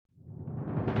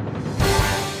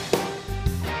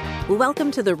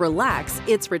Welcome to the Relax,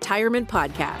 It's Retirement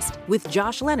podcast with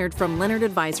Josh Leonard from Leonard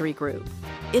Advisory Group.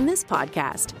 In this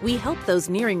podcast, we help those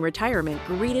nearing retirement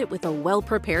greet it with a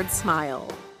well-prepared smile.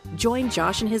 Join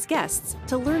Josh and his guests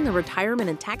to learn the retirement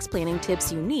and tax planning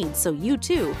tips you need so you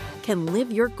too can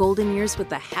live your golden years with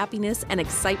the happiness and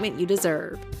excitement you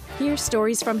deserve. Hear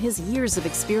stories from his years of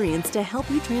experience to help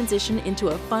you transition into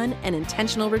a fun and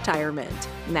intentional retirement.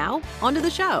 Now, on to the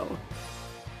show.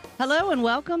 Hello and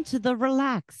welcome to the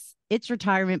Relax, It's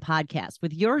Retirement podcast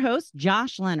with your host,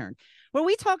 Josh Leonard, where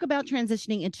we talk about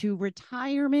transitioning into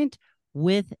retirement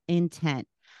with intent.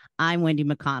 I'm Wendy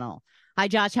McConnell. Hi,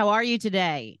 Josh. How are you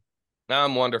today?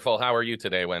 I'm wonderful. How are you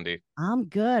today, Wendy? I'm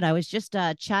good. I was just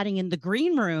chatting in the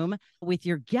green room with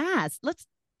your guest. Let's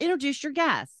introduce your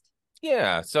guest.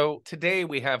 Yeah. So today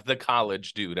we have the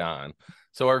college dude on.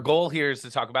 So our goal here is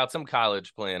to talk about some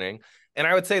college planning. And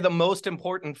I would say the most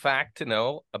important fact to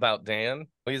know about Dan,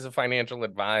 he's a financial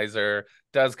advisor,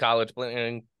 does college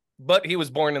planning, but he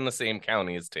was born in the same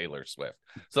county as Taylor Swift.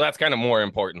 So that's kind of more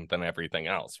important than everything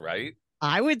else, right?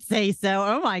 I would say so.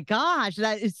 Oh my gosh,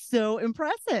 that is so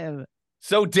impressive.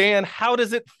 So Dan, how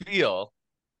does it feel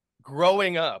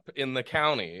growing up in the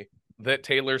county that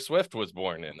Taylor Swift was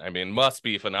born in? I mean, must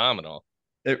be phenomenal.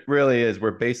 It really is. We're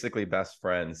basically best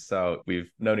friends. So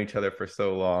we've known each other for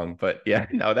so long. But yeah,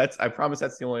 no, I promise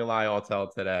that's the only lie I'll tell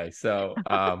today. So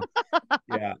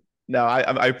yeah, no,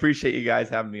 I appreciate you guys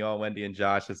having me on, Wendy and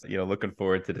Josh. Just, looking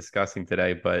forward to discussing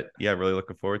today. But yeah, really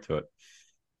looking forward to it.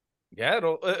 Yeah,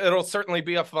 it'll certainly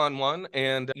be a fun one.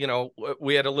 And,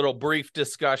 we had a little brief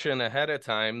discussion ahead of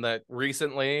time that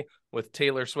recently with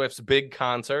Taylor Swift's big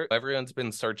concert, everyone's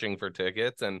been searching for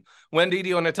tickets. And Wendy, do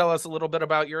you want to tell us a little bit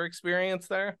about your experience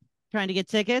there? Trying to get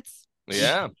tickets?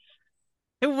 Yeah.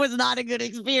 It was not a good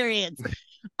experience.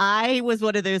 I was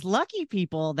one of those lucky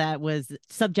people that was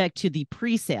subject to the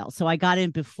pre-sale. So I got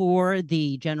in before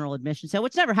the general admission sale,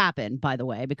 which never happened, by the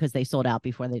way, because they sold out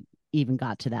before they even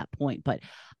got to that point. But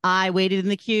I waited in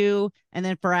the queue, and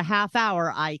then for a half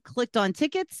hour, I clicked on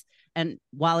tickets. And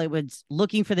while it was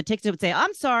looking for the tickets, it would say,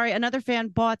 I'm sorry, another fan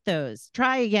bought those.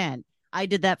 Try again. I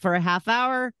did that for a half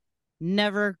hour,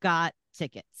 never got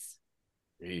tickets.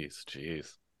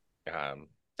 Jeez.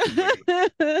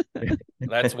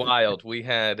 That's wild. We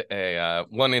had a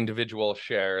one individual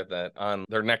share that on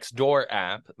their Nextdoor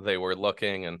app, they were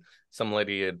looking, and some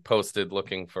lady had posted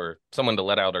looking for someone to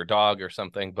let out her dog or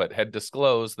something, but had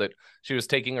disclosed that she was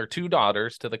taking her two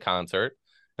daughters to the concert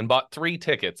and bought 3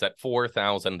 tickets at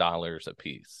 $4,000 a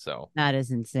piece. So that is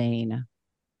insane.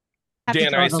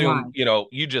 Dan, I assume,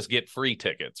 you just get free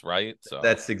tickets, right? So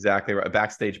that's exactly right.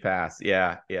 Backstage pass.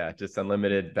 Yeah. Just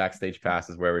unlimited backstage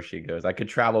passes wherever she goes. I could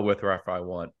travel with her if I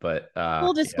want, but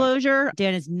full disclosure,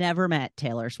 Dan has never met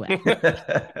Taylor Swift.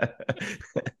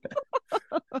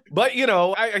 But,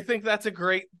 I think that's a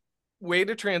great way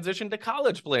to transition to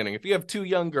college planning. If you have 2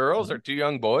 young girls or 2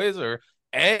 young boys or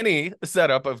any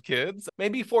setup of kids,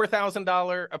 maybe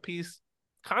 $4,000 a piece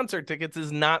concert tickets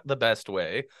is not the best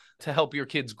way to help your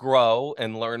kids grow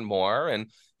and learn more. And,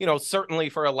 certainly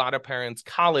for a lot of parents,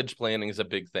 college planning is a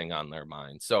big thing on their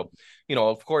mind. So,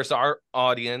 of course, our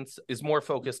audience is more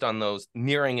focused on those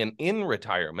nearing and in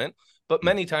retirement, but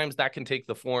many times that can take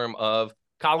the form of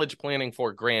college planning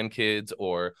for grandkids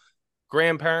or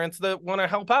grandparents that want to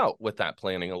help out with that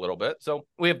planning a little bit. So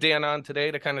we have Dan on today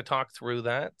to kind of talk through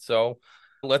that. So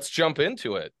let's jump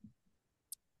into it.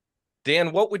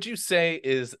 Dan, what would you say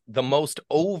is the most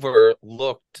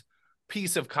overlooked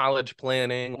piece of college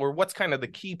planning, or what's kind of the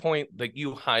key point that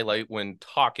you highlight when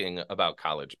talking about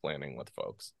college planning with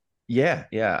folks? Yeah.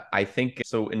 I think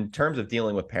so. In terms of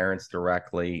dealing with parents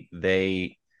directly,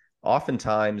 they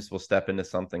oftentimes will step into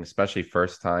something, especially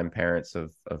first-time parents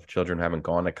of children who haven't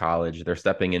gone to college. They're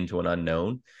stepping into an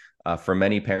unknown. For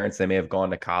many parents, they may have gone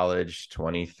to college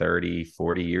 20, 30,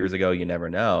 40 years ago. You never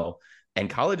know. And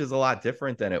college is a lot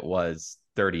different than it was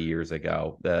 30 years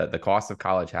ago. The cost of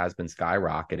college has been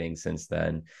skyrocketing since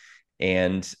then.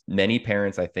 And many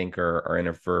parents, I think, are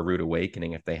in for a rude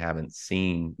awakening if they haven't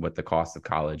seen what the cost of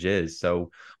college is.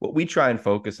 So what we try and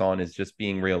focus on is just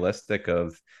being realistic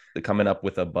of coming up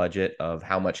with a budget of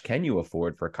how much can you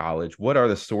afford for college? What are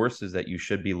the sources that you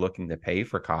should be looking to pay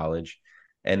for college?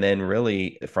 And then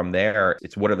really from there,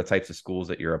 it's what are the types of schools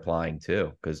that you're applying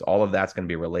to? Because all of that's going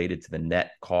to be related to the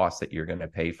net cost that you're going to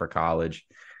pay for college.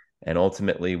 And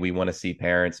ultimately, we want to see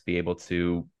parents be able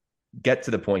to get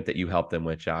to the point that you help them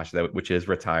with, Josh, which is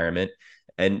retirement.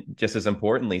 And just as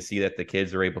importantly, see that the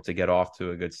kids are able to get off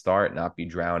to a good start, not be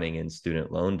drowning in student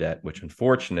loan debt, which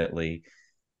unfortunately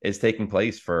is taking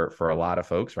place for a lot of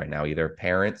folks right now. Either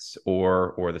parents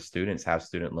or the students have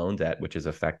student loan debt, which is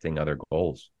affecting other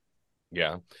goals.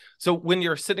 Yeah. So when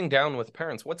you're sitting down with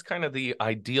parents, what's kind of the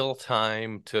ideal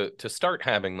time to start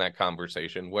having that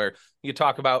conversation where you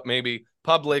talk about maybe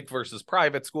public versus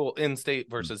private school, in-state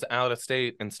versus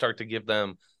out-of-state, and start to give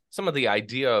them some of the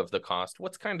idea of the cost?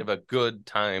 What's kind of a good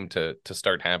time to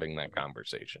start having that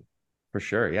conversation? For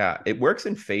sure. Yeah. It works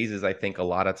in phases, I think, a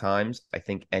lot of times. I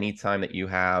think anytime that you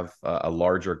have a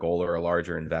larger goal or a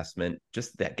larger investment,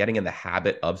 just that getting in the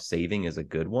habit of saving is a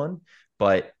good one.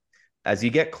 But as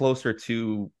you get closer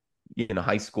to,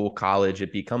 high school, college,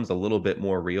 it becomes a little bit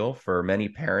more real for many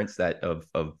parents that of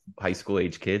high school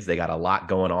age kids. They got a lot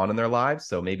going on in their lives.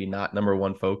 So maybe not number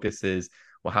one focus is,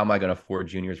 well, how am I going to afford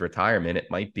junior's retirement? It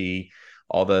might be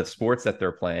all the sports that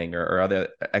they're playing or other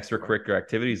extracurricular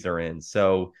activities they're in.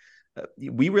 So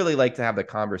we really like to have the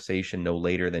conversation no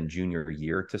later than junior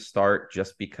year to start,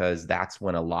 just because that's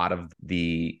when a lot of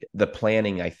the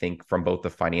planning, I think, from both the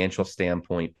financial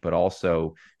standpoint, but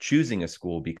also choosing a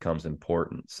school becomes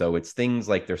important. So it's things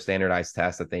like their standardized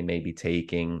tests that they may be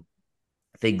taking,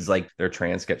 things like their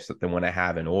transcripts that they want to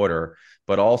have in order,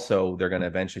 but also they're going to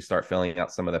eventually start filling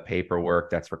out some of the paperwork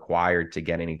that's required to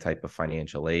get any type of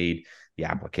financial aid. The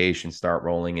applications start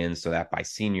rolling in so that by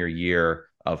senior year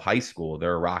of high school,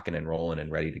 they're rocking and rolling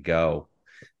and ready to go.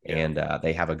 Yeah. And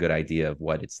they have a good idea of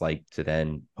what it's like to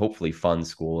then hopefully fund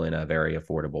school in a very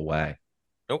affordable way.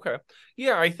 Okay.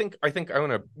 Yeah, I think I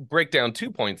want to break down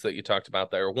 2 points that you talked about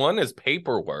there. One is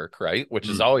paperwork, right? Which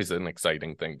is always an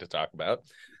exciting thing to talk about.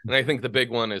 And I think the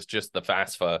big one is just the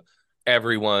FAFSA.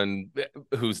 Everyone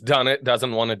who's done it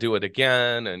doesn't want to do it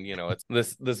again. And,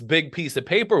 it's this big piece of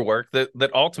paperwork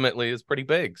that ultimately is pretty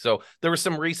big. So there were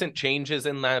some recent changes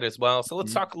in that as well. So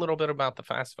let's talk a little bit about the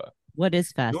FAFSA. What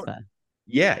is FAFSA? Sure.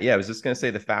 Yeah. I was just going to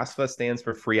say the FAFSA stands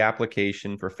for Free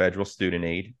Application for Federal Student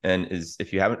Aid. And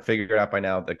if you haven't figured it out by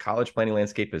now, the college planning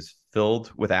landscape is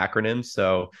filled with acronyms.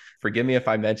 So forgive me if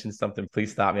I mention something,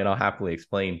 please stop me and I'll happily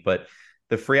explain. But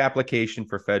the Free Application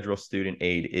for Federal Student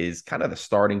Aid is kind of the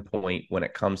starting point when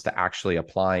it comes to actually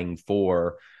applying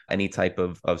for any type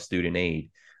of student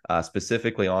aid,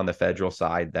 specifically on the federal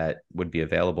side that would be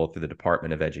available through the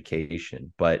Department of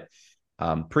Education. But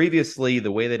previously,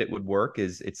 the way that it would work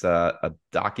is it's a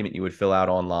document you would fill out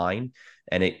online,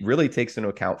 and it really takes into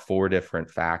account 4 different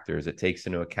factors. It takes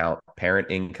into account parent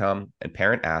income and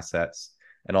parent assets,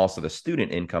 and also the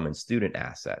student income and student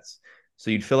assets. So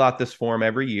you'd fill out this form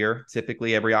every year.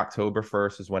 Typically every October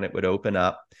 1st is when it would open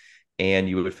up, and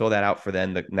you would fill that out for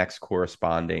then the next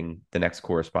corresponding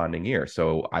year.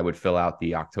 So I would fill out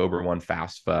the October 1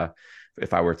 FAFSA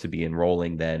if I were to be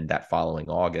enrolling then that following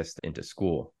August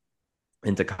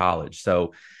into college.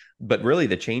 So, but really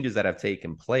the changes that have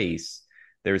taken place,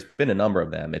 there's been a number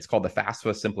of them. It's called the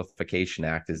FAFSA Simplification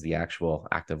Act is the actual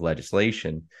act of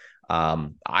legislation. I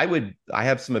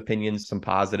have some opinions, some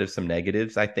positives, some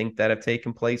negatives, I think, that have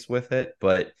taken place with it.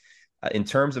 But in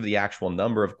terms of the actual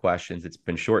number of questions, it's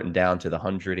been shortened down to the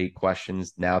 108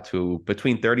 questions now to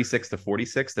between 36 to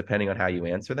 46, depending on how you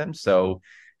answer them. So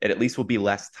it at least will be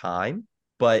less time,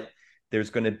 but there's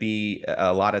going to be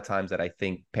a lot of times that I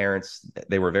think parents,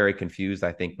 they were very confused,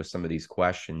 I think, with some of these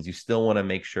questions. You still want to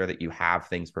make sure that you have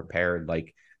things prepared,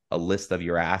 like a list of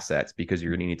your assets, because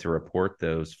you're going to need to report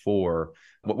those for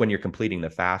when you're completing the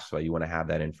FAFSA. You want to have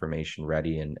that information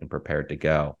ready and prepared to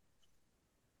go.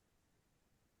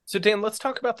 So Dan, let's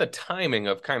talk about the timing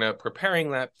of kind of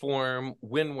preparing that form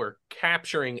when we're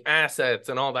capturing assets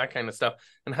and all that kind of stuff,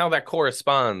 and how that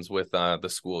corresponds with the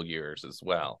school years as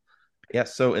well. Yeah.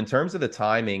 So in terms of the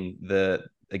timing, the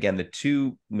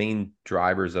 2 main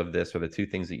drivers of this, or the 2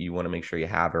 things that you want to make sure you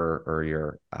have, are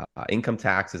your income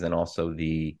taxes and also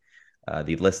the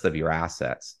list of your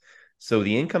assets. So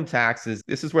the income taxes,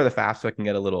 this is where the FAFSA can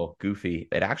get a little goofy.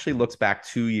 It actually looks back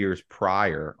 2 years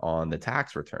prior on the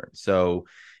tax return. So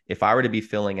if I were to be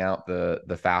filling out the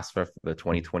FAFSA for the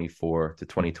 2024 to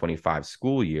 2025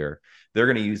 school year, they're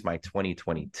going to use my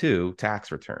 2022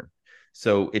 tax return.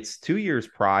 So it's 2 years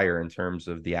prior in terms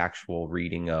of the actual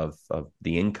reading of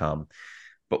the income.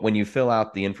 But when you fill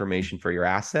out the information for your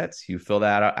assets, you fill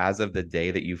that out as of the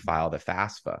day that you file the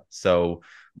FAFSA. So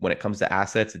when it comes to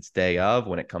assets, it's day of.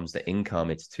 When it comes to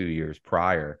income, it's 2 years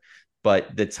prior.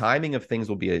 But the timing of things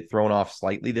will be thrown off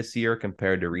slightly this year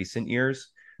compared to recent years.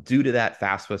 Due to that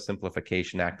FAFSA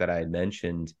Simplification Act that I had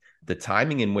mentioned, the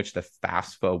timing in which the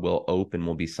FAFSA will open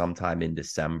will be sometime in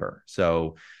December.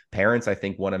 So parents, I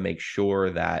think, want to make sure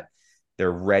that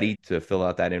they're ready to fill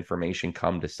out that information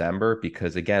come December,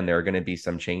 because again, there are going to be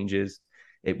some changes.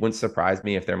 It wouldn't surprise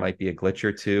me if there might be a glitch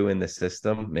or 2 in the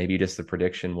system, maybe just a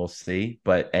prediction, we'll see.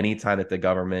 But anytime that the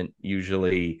government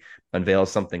usually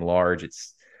unveils something large,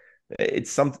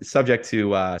 It's subject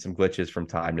to some glitches from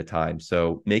time to time.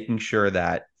 So making sure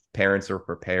that parents are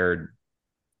prepared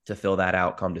to fill that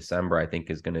out come December, I think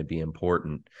is going to be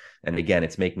important. And again,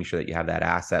 it's making sure that you have that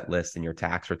asset list in your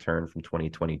tax return from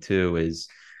 2022 is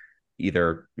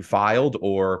either filed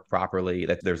or properly,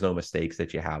 that there's no mistakes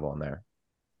that you have on there.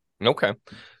 Okay.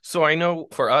 So I know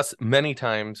for us, many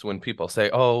times when people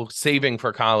say, oh, saving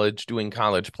for college, doing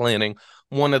college planning,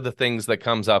 one of the things that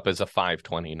comes up is a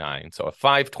 529. So a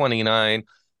 529,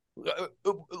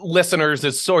 listeners,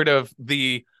 is sort of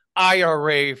the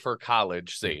IRA for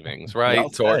college savings, right? Well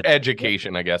So, or said.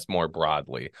 education, I guess, more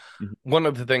broadly. Mhm. One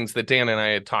of the things that Dan and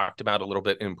I had talked about a little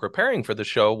bit in preparing for the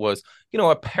show was,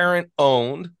 a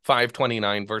parent-owned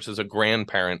 529 versus a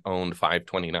grandparent-owned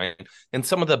 529, and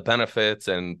some of the benefits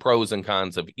and pros and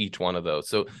cons of each one of those.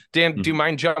 So, Dan, do you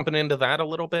mind jumping into that a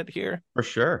little bit here? For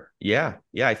sure. Yeah.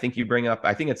 I think you bring up,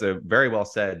 I think it's a very well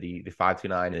said. The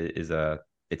 529 is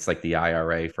it's like the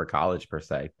IRA for college per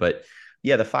se. But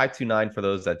yeah, the 529, for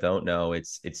those that don't know,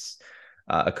 it's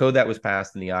a code that was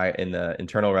passed in the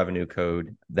Internal Revenue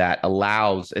Code that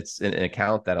allows, it's an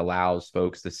account that allows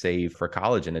folks to save for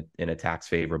college in a tax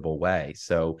favorable way.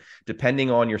 So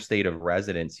depending on your state of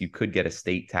residence, you could get a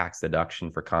state tax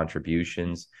deduction for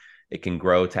contributions. It can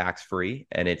grow tax-free,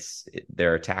 and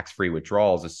there are tax-free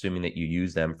withdrawals, assuming that you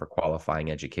use them for qualifying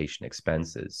education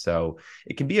expenses. So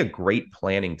it can be a great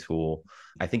planning tool.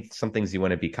 I think some things you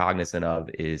want to be cognizant of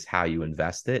is how you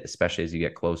invest it, especially as you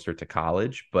get closer to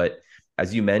college. But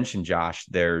as you mentioned, Josh,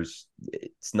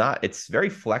 it's very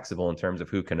flexible in terms of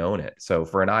who can own it. So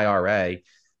for an IRA,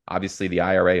 obviously the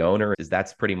IRA owner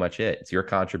that's pretty much it. It's your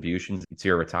contributions, it's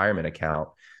your retirement account.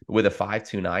 With a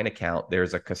 529 account,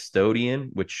 there's a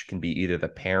custodian, which can be either the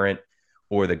parent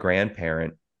or the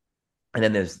grandparent. And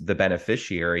then there's the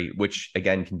beneficiary, which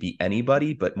again can be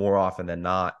anybody, but more often than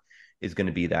not is going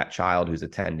to be that child who's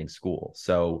attending school.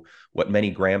 So what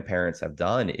many grandparents have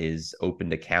done is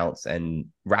opened accounts, and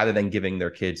rather than giving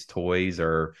their kids toys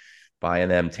or buying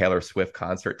them Taylor Swift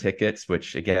concert tickets,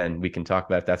 which again, we can talk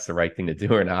about if that's the right thing to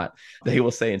do or not, they will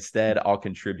say instead, I'll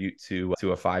contribute to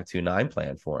a 529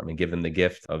 plan for them and give them the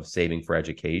gift of saving for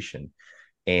education.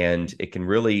 And it can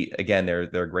really, again, there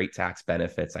are great tax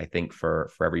benefits, I think, for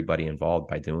everybody involved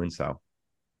by doing so.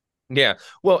 Yeah.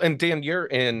 Well, and Dan, you're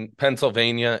in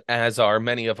Pennsylvania, as are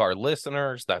many of our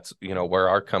listeners. That's, where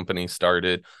our company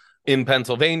started. In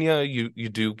Pennsylvania, you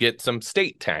do get some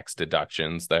state tax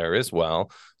deductions there as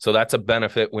well. So that's a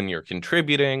benefit when you're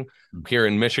contributing. Here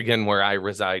in Michigan, where I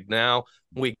reside now,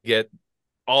 we get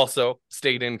also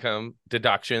state income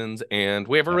deductions, and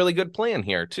we have a really good plan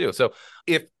here too. So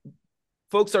if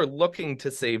folks are looking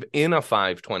to save in a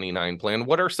 529 plan,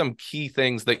 what are some key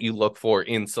things that you look for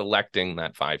in selecting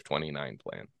that 529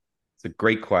 plan? It's a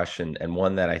great question, and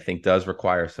one that I think does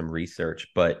require some research.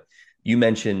 But you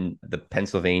mentioned the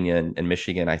Pennsylvania and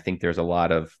Michigan. I think there's a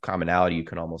lot of commonality you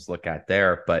can almost look at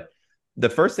there. But the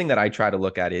first thing that I try to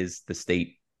look at is the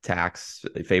state tax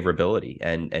favorability.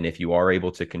 And if you are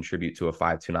able to contribute to a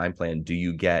 529 plan, do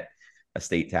you get a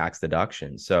state tax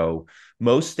deduction? So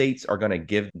most states are going to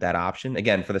give that option.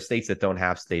 Again, for the states that don't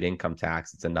have state income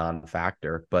tax, it's a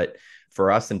non-factor. But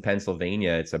for us in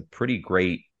Pennsylvania, it's a pretty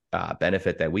great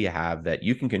benefit that we have, that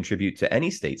you can contribute to any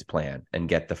state's plan and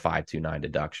get the 529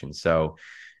 deduction. So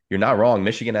you're not wrong.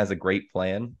 Michigan has a great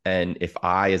plan. And if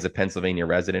I, as a Pennsylvania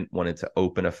resident, wanted to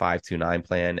open a 529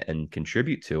 plan and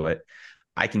contribute to it,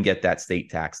 I can get that state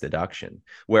tax deduction.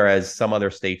 Whereas some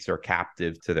other states are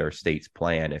captive to their state's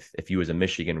plan. If you as a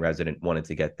Michigan resident wanted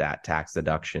to get that tax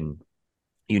deduction,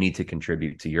 you need to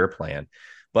contribute to your plan.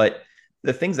 But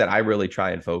the things that I really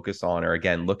try and focus on are,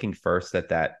 again, looking first at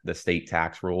the state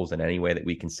tax rules and any way that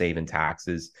we can save in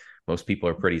taxes. Most people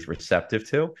are pretty receptive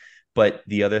to. But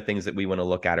the other things that we want to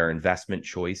look at are investment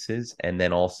choices, and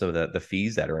then also the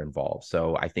fees that are involved.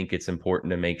 So I think it's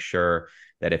important to make sure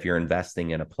that if you're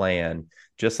investing in a plan,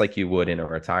 just like you would in a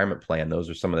retirement plan, those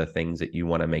are some of the things that you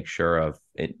want to make sure of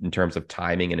in terms of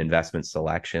timing and investment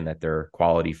selection, that they're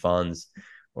quality funds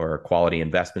or quality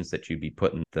investments that you'd be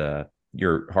putting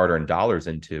your hard-earned dollars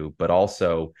into, but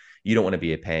also you don't want to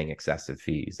be paying excessive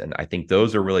fees. And I think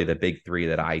those are really the big three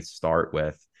that I start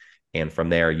with. And from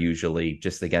there, usually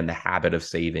just, again, the habit of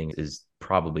saving is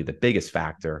probably the biggest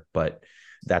factor, but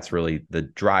that's really the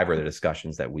driver of the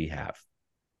discussions that we have.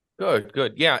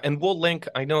 Good. Yeah. And we'll link,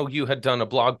 I know you had done a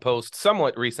blog post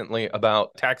somewhat recently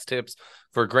about tax tips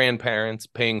for grandparents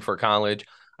paying for college.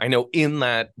 I know in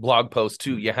that blog post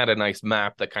too, you had a nice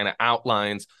map that kind of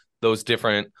outlines those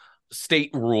different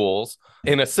state rules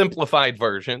in a simplified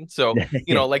version. So,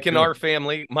 like in our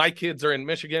family, my kids are in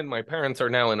Michigan. My parents are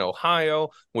now in Ohio.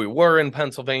 We were in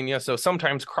Pennsylvania. So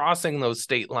sometimes crossing those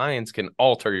state lines can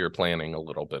alter your planning a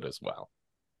little bit as well.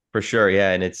 For sure,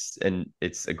 yeah, and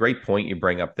it's a great point you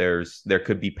bring up. There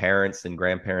could be parents and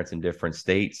grandparents in different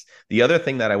states. The other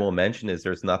thing that I will mention is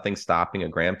there's nothing stopping a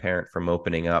grandparent from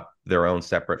opening up their own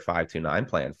separate 529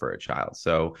 plan for a child.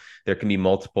 So there can be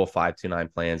multiple 529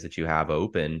 plans that you have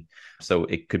open. So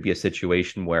it could be a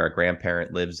situation where a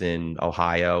grandparent lives in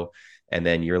Ohio and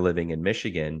then you're living in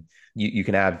Michigan. You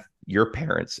can have your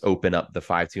parents open up the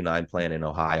 529 plan in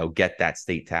Ohio, get that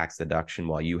state tax deduction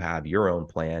while you have your own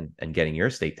plan and getting your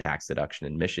state tax deduction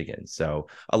in Michigan. So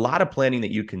a lot of planning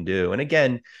that you can do. And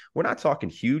again, we're not talking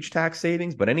huge tax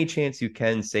savings, but any chance you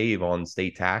can save on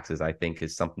state taxes, I think,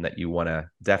 is something that you want to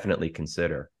definitely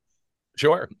consider.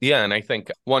 Sure. Yeah. And I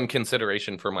think one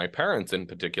consideration for my parents in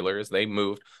particular is they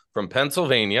moved from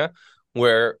Pennsylvania,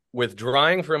 where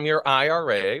withdrawing from your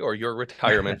IRA or your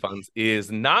retirement funds is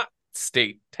not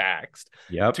state taxed,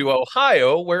 to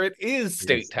Ohio, where it is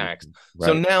state taxed. Right.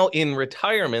 So now in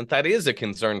retirement, that is a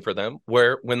concern for them,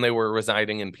 where when they were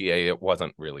residing in PA, it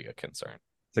wasn't really a concern.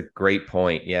 It's a great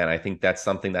point. Yeah. And I think that's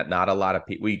something that not a lot of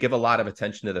people, we give a lot of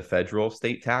attention to the federal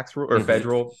state tax rule or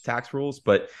federal tax rules,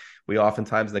 but we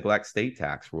oftentimes neglect state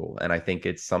tax rule. And I think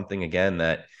it's something, again,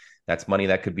 that's money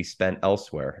that could be spent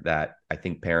elsewhere that I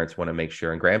think parents want to make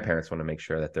sure and grandparents want to make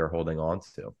sure that they're holding on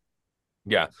to.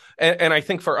 Yeah. And I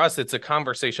think for us, it's a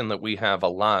conversation that we have a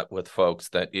lot with folks,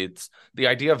 that it's the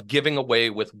idea of giving away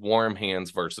with warm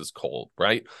hands versus cold,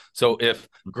 right? So if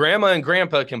grandma and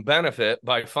grandpa can benefit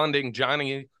by funding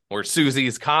Johnny or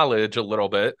Susie's college a little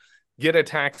bit, get a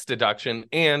tax deduction,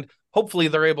 and hopefully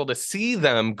they're able to see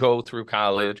them go through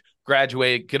college,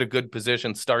 graduate, get a good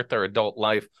position, start their adult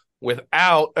life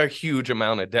without a huge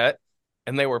amount of debt,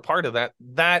 and they were part of that,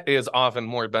 that is often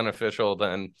more beneficial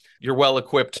than your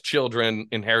well-equipped children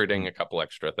inheriting a couple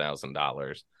extra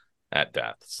 $1,000 at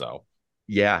death. So,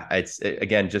 yeah, it's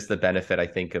again, just the benefit, I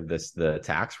think, of the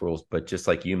tax rules. But just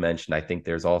like you mentioned, I think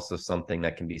there's also something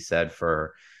that can be said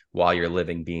for while you're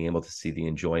living, being able to see the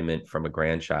enjoyment from a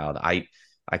grandchild.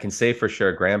 I can say for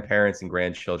sure, grandparents and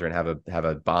grandchildren have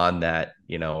a bond that,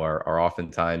 are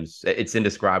oftentimes, it's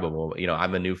indescribable.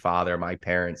 I'm a new father. My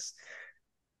parents,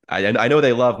 I know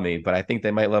they love me, but I think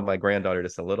they might love my granddaughter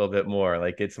just a little bit more.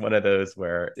 Like it's one of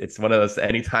those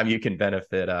anytime you can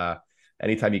benefit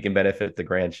the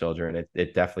grandchildren,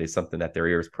 it definitely is something that their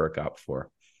ears perk up for.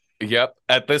 Yep.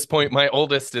 At this point, my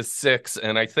oldest is 6.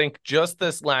 And I think just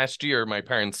this last year, my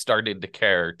parents started to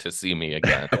care to see me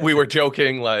again. We were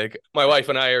joking, like my wife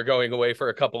and I are going away for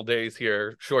a couple days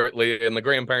here shortly, and the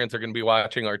grandparents are going to be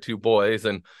watching our 2 boys.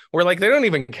 And we're like, they don't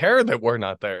even care that we're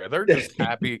not there. They're just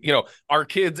happy, our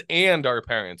kids and our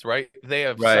parents, right? They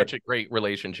have such a great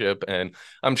relationship. And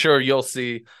I'm sure you'll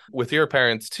see with your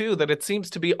parents too, that it seems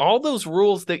to be all those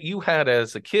rules that you had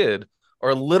as a kid are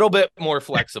a little bit more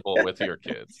flexible with your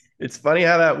kids. It's funny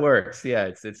how that works.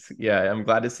 Yeah, I'm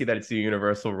glad to see that it's a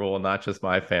universal rule, not just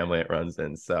my family it runs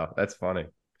in. So that's funny.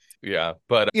 Yeah,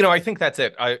 but I think that's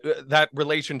it. That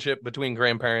relationship between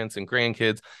grandparents and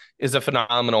grandkids is a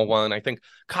phenomenal one. I think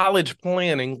college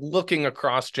planning, looking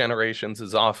across generations,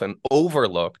 is often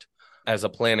overlooked as a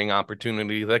planning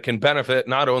opportunity that can benefit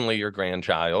not only your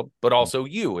grandchild, but also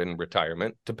you in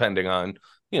retirement, depending on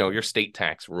your state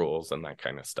tax rules and that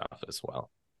kind of stuff as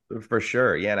well. For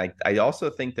sure. Yeah. And I also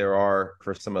think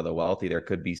for some of the wealthy, there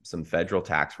could be some federal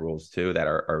tax rules too that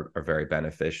are very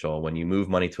beneficial. When you move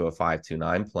money to a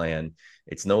 529 plan,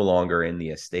 it's no longer in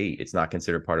the estate. It's not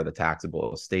considered part of the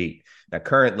taxable estate. Now,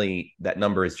 currently, that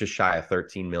number is just shy of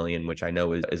 13 million, which I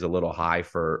know is a little high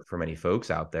for many folks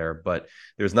out there, but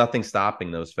there's nothing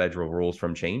stopping those federal rules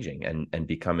from changing and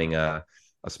becoming a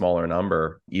smaller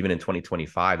number. Even in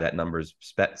 2025, that number is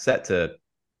set to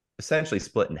essentially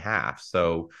split in half.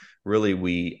 So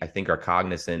really, I think, are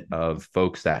cognizant of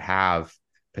folks that have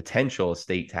potential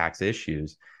estate tax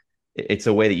issues. It's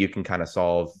a way that you can kind of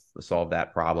solve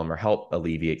that problem or help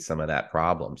alleviate some of that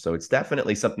problem. So it's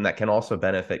definitely something that can also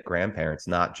benefit grandparents,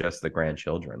 not just the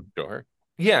grandchildren. Sure.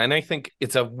 Yeah, and I think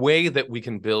it's a way that we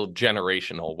can build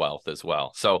generational wealth as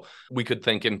well. So we could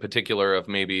think in particular of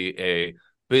maybe a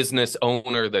business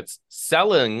owner that's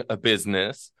selling a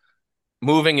business,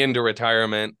 moving into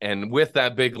retirement, and with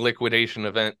that big liquidation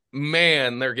event,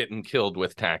 man, they're getting killed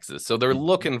with taxes. So they're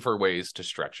looking for ways to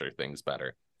structure things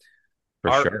better.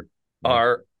 Sure.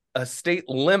 Our estate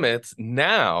limits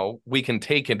now we can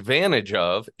take advantage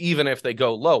of, even if they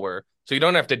go lower. So you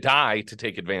don't have to die to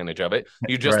take advantage of it.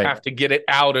 You just have to get it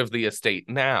out of the estate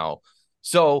now.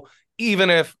 So even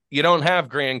if you don't have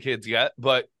grandkids yet,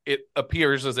 but it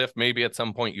appears as if maybe at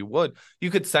some point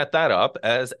you could set that up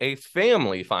as a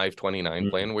family 529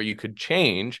 plan where you could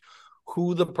change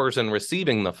who the person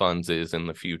receiving the funds is in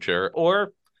the future,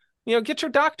 or, get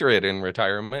your doctorate in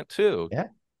retirement too. Yeah.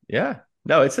 Yeah.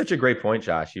 No, it's such a great point,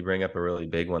 Josh. You bring up a really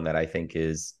big one that I think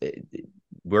is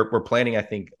we're planning, I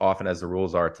think, often as the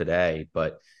rules are today.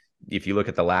 But if you look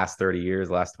at the last 30 years,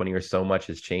 last 20 years, so much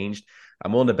has changed.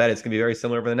 I'm willing to bet it's going to be very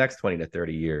similar over the next 20 to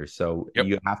 30 years. So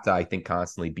you have to, I think,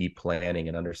 constantly be planning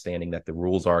and understanding that the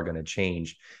rules are going to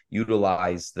change.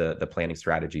 Utilize the planning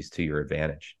strategies to your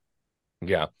advantage.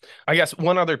 Yeah. I guess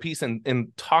one other piece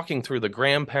in talking through the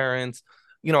grandparents,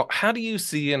 how do you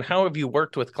see and how have you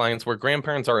worked with clients where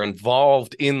grandparents are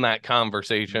involved in that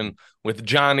conversation with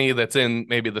Johnny that's in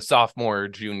maybe the sophomore or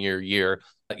junior year?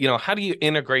 How do you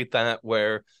integrate that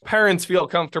where parents feel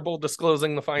comfortable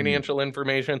disclosing the financial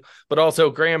information, but also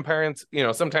grandparents,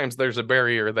 sometimes there's a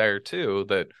barrier there too,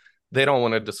 that they don't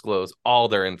want to disclose all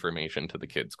their information to the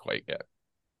kids quite yet.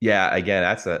 Yeah, again,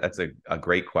 that's a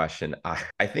great question.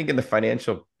 I think in the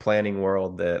financial planning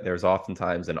world, there's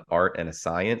oftentimes an art and a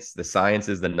science. The science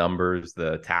is the numbers,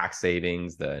 the tax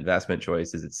savings, the investment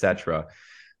choices, etc.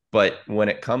 But when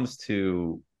it comes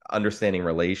to understanding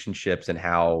relationships and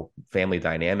how family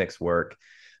dynamics work,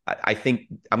 I think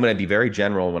I'm going to be very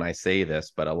general when I say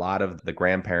this, but a lot of the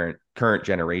current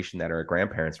generation that are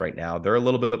grandparents right now, they're a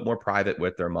little bit more private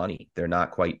with their money. They're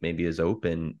not quite maybe as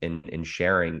open in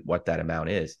sharing what that amount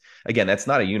is. Again, that's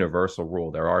not a universal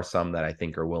rule. There are some that I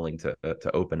think are willing to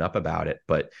open up about it,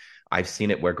 but I've seen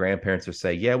it where grandparents will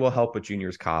say, yeah, we'll help with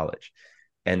junior's college.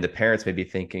 And the parents may be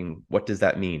thinking, what does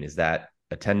that mean? Is that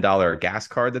a $10 gas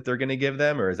card that they're going to give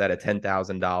them, or is that a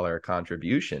 $10,000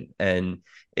 contribution? And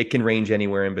it can range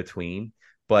anywhere in between.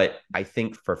 But I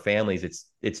think for families,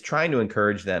 it's trying to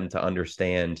encourage them to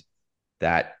understand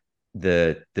that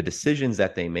the decisions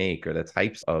that they make or the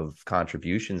types of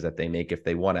contributions that they make, if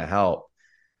they want to help,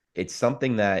 it's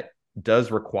something that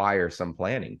does require some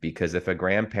planning. Because if a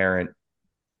grandparent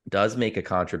does make a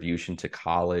contribution to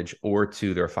college or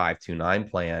to their 529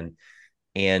 plan,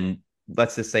 and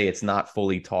let's just say it's not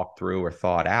fully talked through or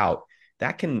thought out,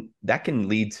 that can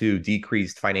lead to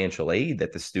decreased financial aid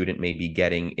that the student may be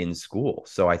getting in school.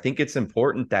 So I think it's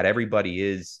important that everybody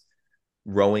is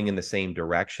rowing in the same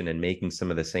direction and making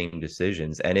some of the same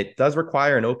decisions. And it does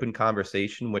require an open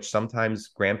conversation, which sometimes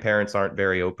grandparents aren't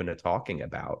very open to talking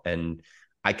about. And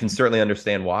I can certainly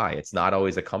understand why. It's not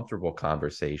always a comfortable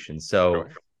conversation. So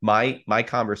sure. My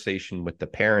conversation with the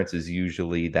parents is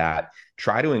usually that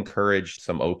try to encourage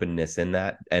some openness in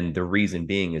that. And the reason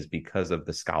being is because of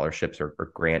the scholarships or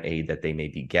grant aid that they may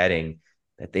be getting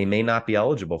that they may not be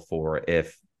eligible for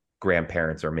if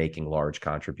grandparents are making large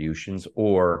contributions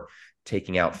or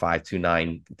taking out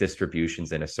 529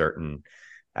 distributions at a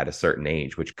certain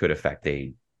age, which could affect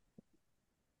aid.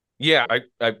 Yeah,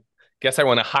 I guess I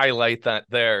want to highlight that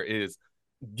there is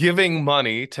giving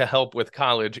money to help with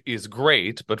college is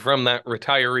great, but from that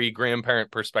retiree grandparent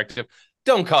perspective,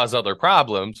 don't cause other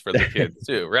problems for the kids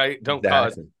too, right? Don't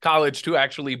cause college to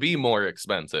actually be more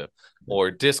expensive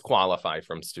or disqualify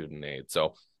from student aid.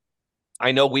 So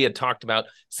I know we had talked about,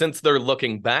 since they're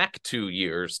looking back 2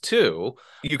 years too,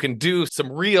 you can do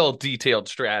some real detailed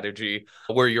strategy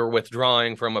where you're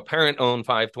withdrawing from a parent-owned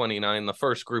 529 the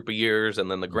first group of years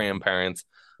and then the grandparents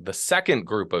the second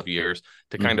group of years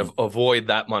to kind of avoid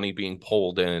that money being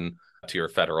pulled in to your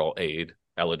federal aid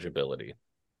eligibility.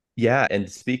 Yeah. And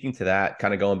speaking to that,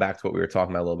 kind of going back to what we were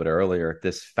talking about a little bit earlier,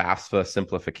 this FAFSA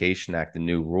Simplification Act, the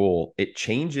new rule, it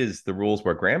changes the rules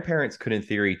where grandparents could, in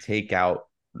theory, take out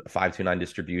 529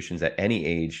 distributions at any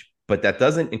age, but that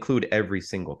doesn't include every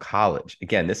single college.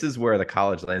 Again, this is where the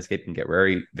college landscape can get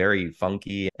very, very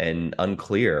funky and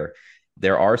unclear.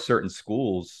 There are certain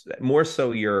schools, more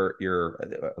so your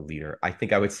leader, I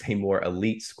think I would say more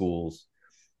elite schools,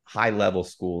 high-level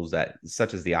schools that,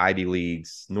 such as the Ivy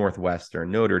Leagues,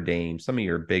 Northwestern, Notre Dame, some of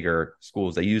your bigger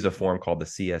schools, they use a form called the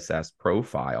CSS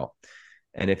profile.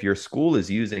 And if your school is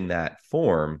using that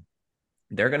form,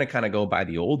 they're going to kind of go by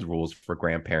the old rules for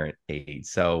grandparent aid.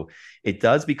 So it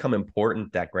does become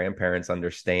important that grandparents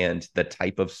understand the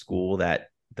type of school that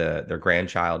their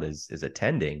grandchild is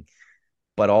attending,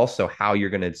 but also how you're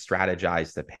going to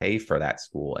strategize to pay for that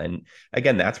school. And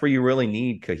again, that's where you really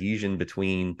need cohesion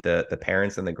between the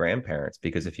parents and the grandparents,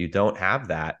 because if you don't have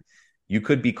that, you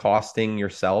could be costing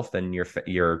yourself and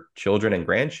your children and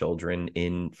grandchildren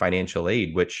in financial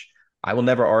aid, which I will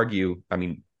never argue. I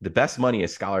mean, the best money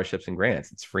is scholarships and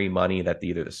grants. It's free money that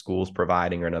either the school's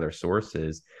providing or another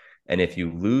sources. And if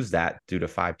you lose that due to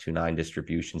 529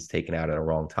 distributions taken out at a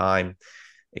wrong time,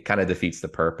 it kind of defeats the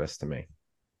purpose to me.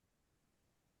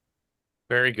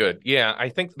 Very good. Yeah, I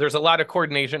think there's a lot of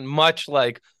coordination, much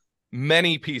like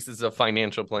many pieces of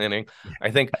financial planning.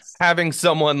 I think Yes. having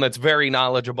someone that's very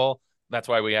knowledgeable, that's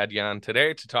why we had you on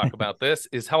today to talk about this,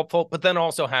 is helpful. But then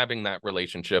also having that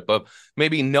relationship of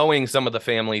maybe knowing some of the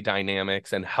family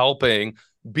dynamics and helping,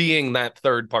 being that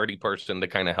third party person to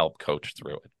kind of help coach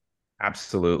through it.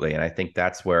 Absolutely. And I think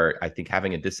that's where I think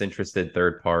having a disinterested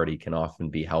third party can often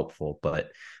be helpful.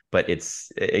 But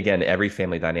it's, again, every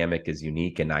family dynamic is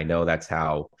unique. And I know that's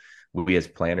how we as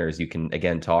planners, you can,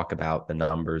 again, talk about the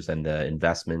numbers and the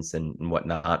investments and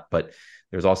whatnot. But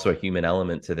there's also a human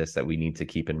element to this that we need to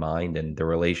keep in mind. And the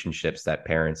relationships that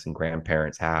parents and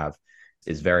grandparents have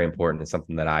is very important. It's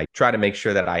something that I try to make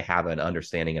sure that I have an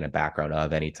understanding and a background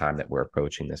of anytime that we're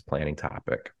approaching this planning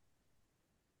topic.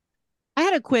 I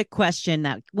had a quick question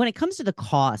that when it comes to the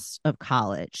cost of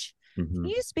college, can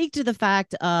you speak to the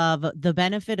fact of the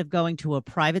benefit of going to a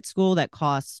private school that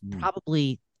costs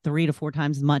probably 3 to 4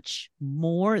 times much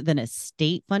more than a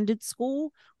state funded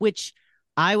school, which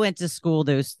I went to school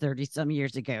those 30 some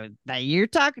years ago that you're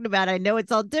talking about. I know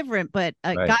it's all different, but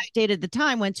a guy I dated at the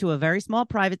time went to a very small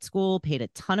private school, paid a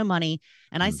ton of money.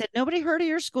 And I said, nobody heard of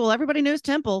your school. Everybody knows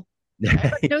Temple.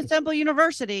 Everybody knows Temple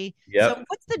University. Yep. So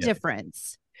what's the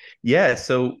difference? Yeah.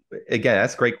 So again,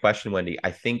 that's a great question, Wendy.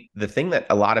 I think the thing that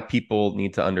a lot of people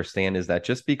need to understand is that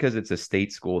just because it's a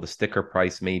state school, the sticker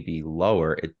price may be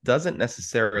lower. It doesn't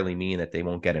necessarily mean that they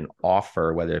won't get an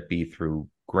offer, whether it be through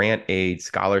grant aid,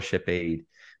 scholarship aid,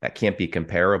 that can't be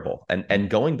comparable. And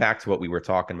going back to what we were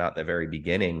talking about at the very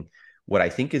beginning, what I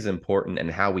think is important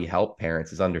and how we help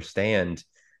parents is understand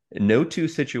no two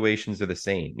situations are the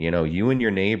same. You know, you and your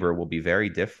neighbor will be very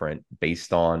different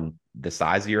based on the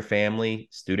size of your family,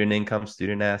 student income,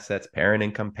 student assets, parent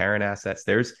income, parent assets.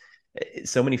 There's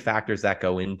so many factors that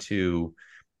go into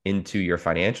your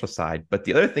financial side. But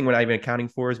the other thing we're not even accounting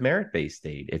for is merit-based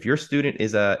aid. If your student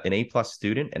is an A+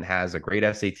 student and has a great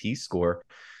SAT score,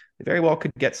 they very well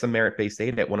could get some merit-based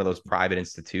aid at one of those private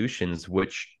institutions,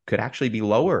 which could actually be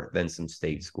lower than some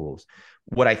state schools.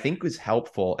 What I think was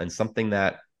helpful and something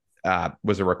that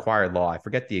was a required law, I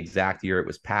forget the exact year it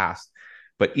was passed,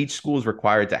 but each school is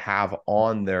required to have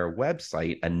on their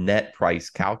website a net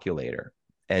price calculator.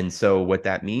 And so what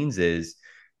that means is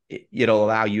it'll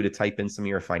allow you to type in some of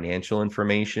your financial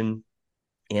information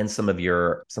and some of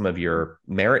your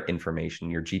merit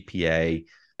information, your GPA,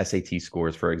 SAT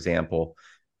scores, for example.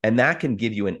 And that can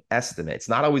give you an estimate. It's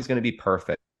not always going to be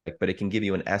perfect, but it can give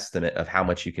you an estimate of how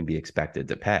much you can be expected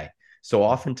to pay. So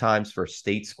oftentimes for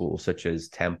state schools such as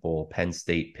Temple, Penn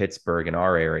State, Pittsburgh in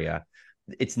our area,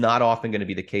 it's not often going to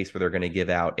be the case where they're going to give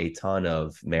out a ton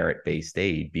of merit-based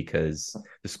aid because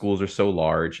the schools are so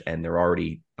large and they're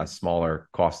already a smaller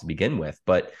cost to begin with.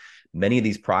 But many of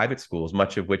these private schools,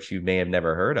 much of which you may have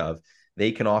never heard of,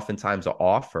 they can oftentimes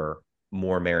offer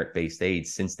more merit-based aid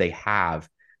since they have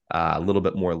a little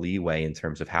bit more leeway in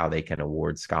terms of how they can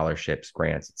award scholarships,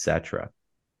 grants, etc.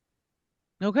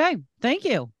 Okay, thank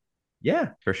you. Yeah,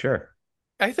 for sure.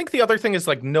 I think the other thing is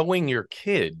like knowing your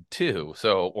kid too,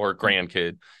 or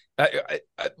grandkid.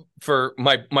 For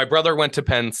my brother went to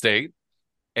Penn State,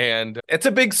 and it's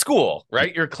a big school,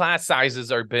 right? Your class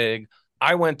sizes are big.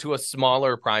 I went to a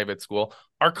smaller private school.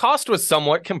 Our cost was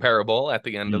somewhat comparable at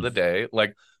the end of the day,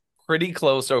 like pretty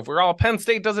close overall. Penn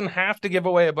State doesn't have to give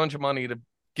away a bunch of money to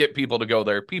get people to go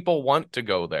there. People want to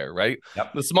go there, right?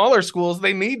 Yep. The smaller schools,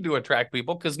 they need to attract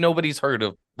people because nobody's heard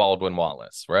of Baldwin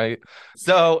Wallace, right?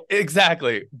 So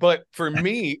exactly. But for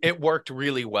me, it worked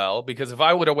really well because if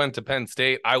I would have went to Penn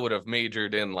State, I would have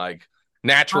majored in like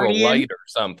natural light or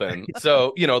something.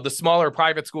 So, the smaller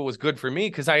private school was good for me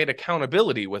because I had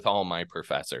accountability with all my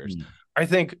professors. I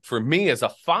think for me as a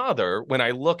father, when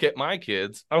I look at my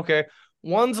kids, okay,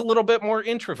 one's a little bit more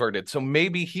introverted, so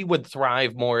maybe he would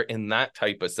thrive more in that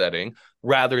type of setting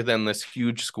rather than this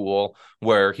huge school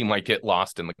where he might get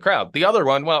lost in the crowd. The other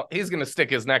one, well, he's going to stick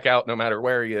his neck out no matter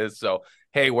where he is. So,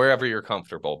 hey, wherever you're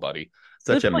comfortable, buddy.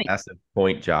 Such a massive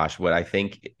point, Josh. What I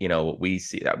think, we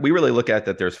see, we really look at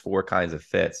that there's 4 kinds of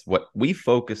fits. What we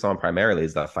focus on primarily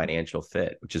is the financial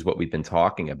fit, which is what we've been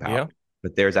talking about. Yeah.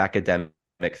 But there's academic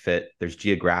fit, there's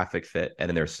geographic fit, and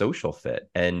then there's social fit.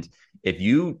 And if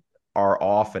you are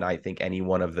off, and I think any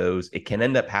one of those, it can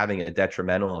end up having a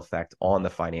detrimental effect on the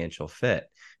financial fit.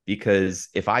 Because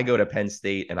if I go to Penn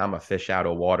State and I'm a fish out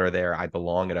of water there, I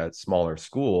belong at a smaller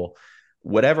school,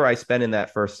 whatever I spend in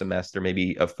that first semester,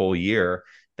 maybe a full year,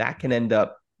 that can end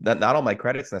up, not all my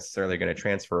credits necessarily going to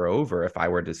transfer over if I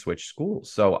were to switch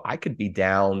schools. So I could be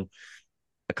down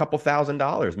a couple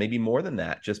 $1,000s, maybe more than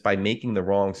that, just by making the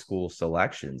wrong school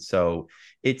selection. So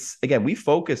it's, again, we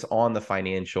focus on the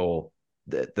financial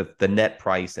the net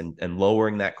price and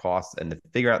lowering that cost and to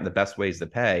figure out the best ways to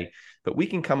pay. But we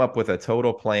can come up with a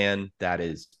total plan that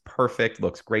is perfect,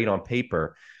 looks great on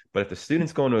paper. But if the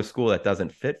student's going to a school that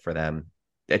doesn't fit for them,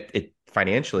 it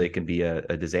financially, it can be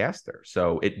a disaster.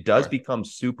 So it does become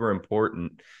super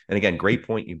important. And again, great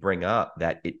point you bring up,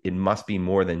 that it must be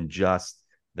more than just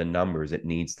the numbers. It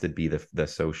needs to be the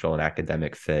social and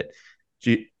academic fit.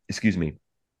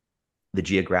 The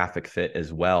geographic fit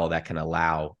as well, that can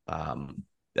allow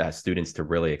students to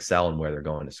really excel in where they're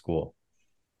going to school.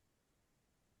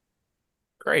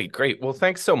 Great. Well,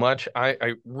 thanks so much.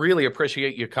 I really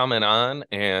appreciate you coming on,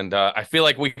 and I feel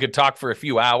like we could talk for a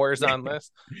few hours on this.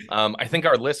 I think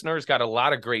our listeners got a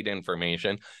lot of great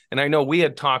information, and I know we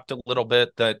had talked a little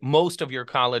bit that most of your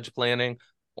college planning,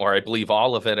 or I believe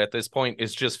all of it at this point,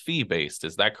 is just fee-based.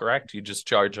 Is that correct? You just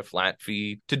charge a flat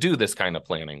fee to do this kind of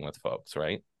planning with folks,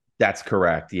 right? That's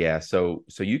correct. Yeah. So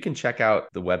you can check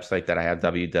out the website that I have,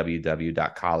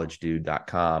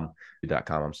 www.collegedude.com,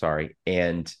 I'm sorry.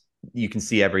 And you can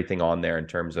see everything on there in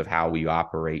terms of how we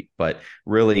operate. But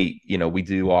really, we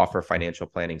do offer financial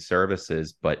planning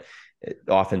services, but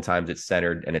oftentimes it's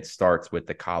centered and it starts with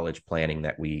the college planning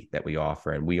that we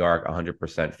offer. And we are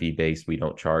 100% fee-based. We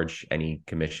don't charge any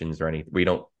commissions we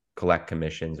don't collect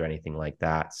commissions or anything like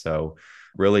that. So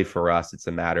really for us, it's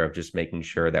a matter of just making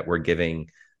sure that we're giving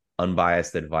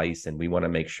unbiased advice. And we want to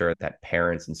make sure that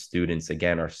parents and students,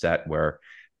 again, are set where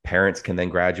parents can then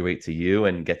graduate to you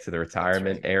and get to the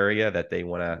retirement area that they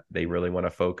really want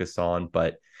to focus on.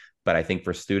 But I think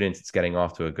for students, it's getting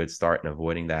off to a good start and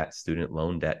avoiding that student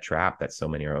loan debt trap that so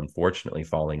many are unfortunately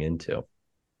falling into.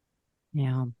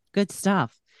 Yeah, good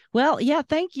stuff. Well, yeah,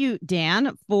 thank you,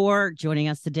 Dan, for joining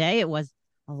us today. It was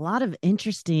a lot of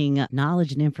interesting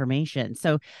knowledge and information.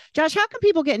 So, Josh, how can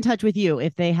people get in touch with you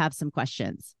if they have some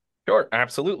questions? Sure,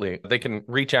 absolutely. They can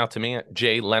reach out to me at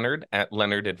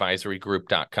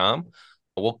jleonard@leonardadvisorygroup.com.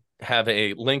 We'll have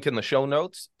a link in the show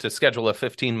notes to schedule a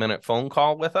 15-minute phone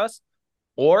call with us.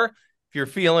 Or if you're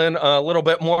feeling a little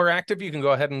bit more active, you can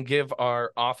go ahead and give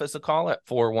our office a call at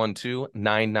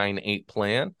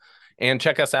 412-998-PLAN and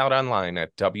check us out online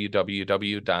at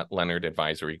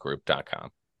www.leonardadvisorygroup.com.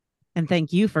 And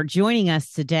thank you for joining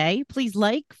us today. Please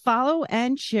like, follow,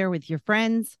 and share with your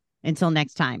friends. Until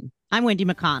next time, I'm Wendy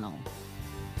McConnell.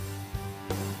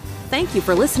 Thank you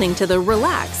for listening to the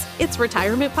Relax, It's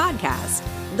Retirement podcast,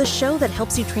 the show that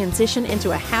helps you transition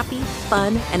into a happy,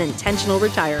 fun, and intentional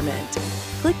retirement.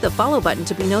 Click the follow button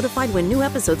to be notified when new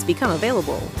episodes become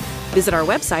available. Visit our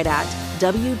website at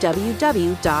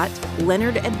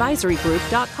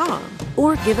www.leonardadvisorygroup.com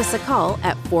or give us a call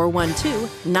at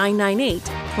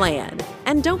 412-998-PLAN.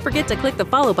 And don't forget to click the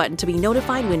follow button to be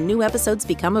notified when new episodes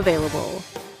become available.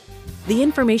 The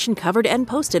information covered and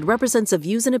posted represents the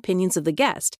views and opinions of the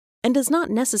guest and does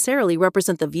not necessarily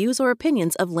represent the views or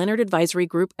opinions of Leonard Advisory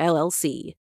Group,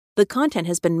 LLC. The content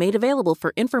has been made available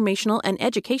for informational and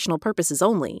educational purposes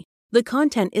only. The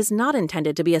content is not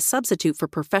intended to be a substitute for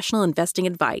professional investing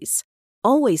advice.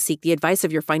 Always seek the advice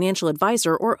of your financial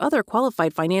advisor or other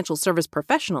qualified financial service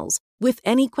professionals with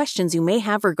any questions you may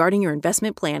have regarding your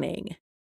investment planning.